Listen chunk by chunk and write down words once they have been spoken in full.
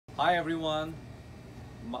Hi everyone,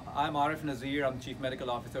 I'm Arif Nazir. I'm Chief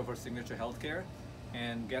Medical Officer for Signature Healthcare,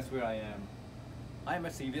 and guess where I am? I'm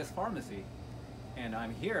at CVS Pharmacy, and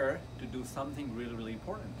I'm here to do something really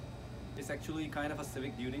important. It's actually kind of a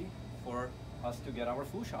civic duty for us to get our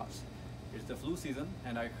flu shots. It's the flu season,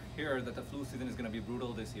 and I hear that the flu season is going to be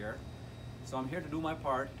brutal this year. So I'm here to do my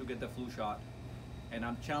part to get the flu shot, and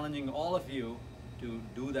I'm challenging all of you to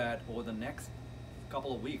do that over the next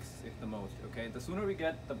couple of weeks, if the most, okay? The sooner we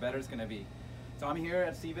get, the better it's gonna be. So I'm here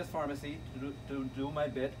at CVS Pharmacy to do my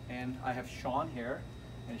bit, and I have Sean here,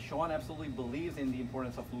 and Sean absolutely believes in the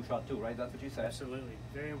importance of flu shot too, right? That's what you said? Absolutely,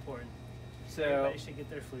 very important. So everybody should get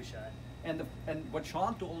their flu shot. And what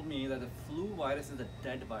Sean told me that the flu virus is a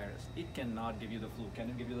dead virus. It cannot give you the flu. Can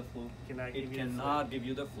it give you the flu? It cannot give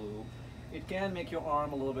you the flu. It can make your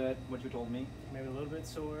arm a little bit, what you told me. Maybe a little bit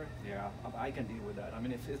sore. Yeah, I can deal with that. I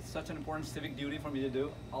mean, if it's such an important civic duty for me to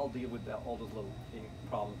do, I'll deal with that, all those little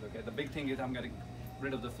problems, okay? The big thing is I'm getting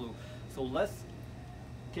rid of the flu. So let's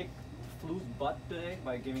kick flu's butt today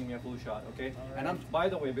by giving me a flu shot, okay? Right. And by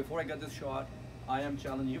the way, before I get this shot, I am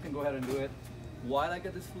challenging, you can go ahead and do it. While I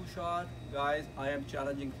get this flu shot, guys, I am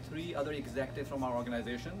challenging 3 other executives from our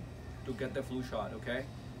organization to get the flu shot, okay?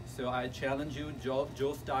 So I challenge you, Joe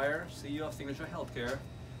Steyer, CEO of Signature Healthcare,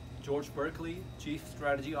 George Berkeley, Chief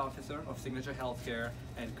Strategy Officer of Signature Healthcare,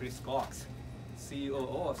 and Chris Cox,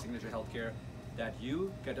 COO of Signature Healthcare, that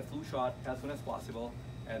you get a flu shot as soon as possible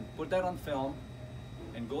and put that on film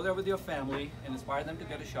and go there with your family and inspire them to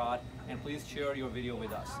get a shot, and please share your video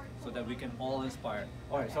with us so that we can all inspire.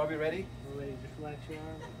 All right, so are we ready? We're ready. Just relax your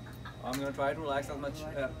arm. I'm gonna try to relax as much.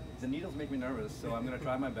 The needles make me nervous, so I'm gonna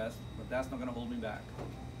try my best, but that's not gonna hold me back.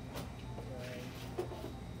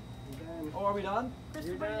 Oh, are we done?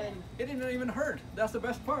 You're done. It didn't even hurt. That's the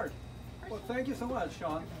best part. Well, thank you so much,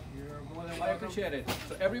 Sean. You're more than I welcome. appreciate it.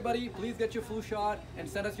 So everybody, please get your flu shot and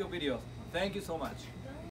send us your videos. Thank you so much.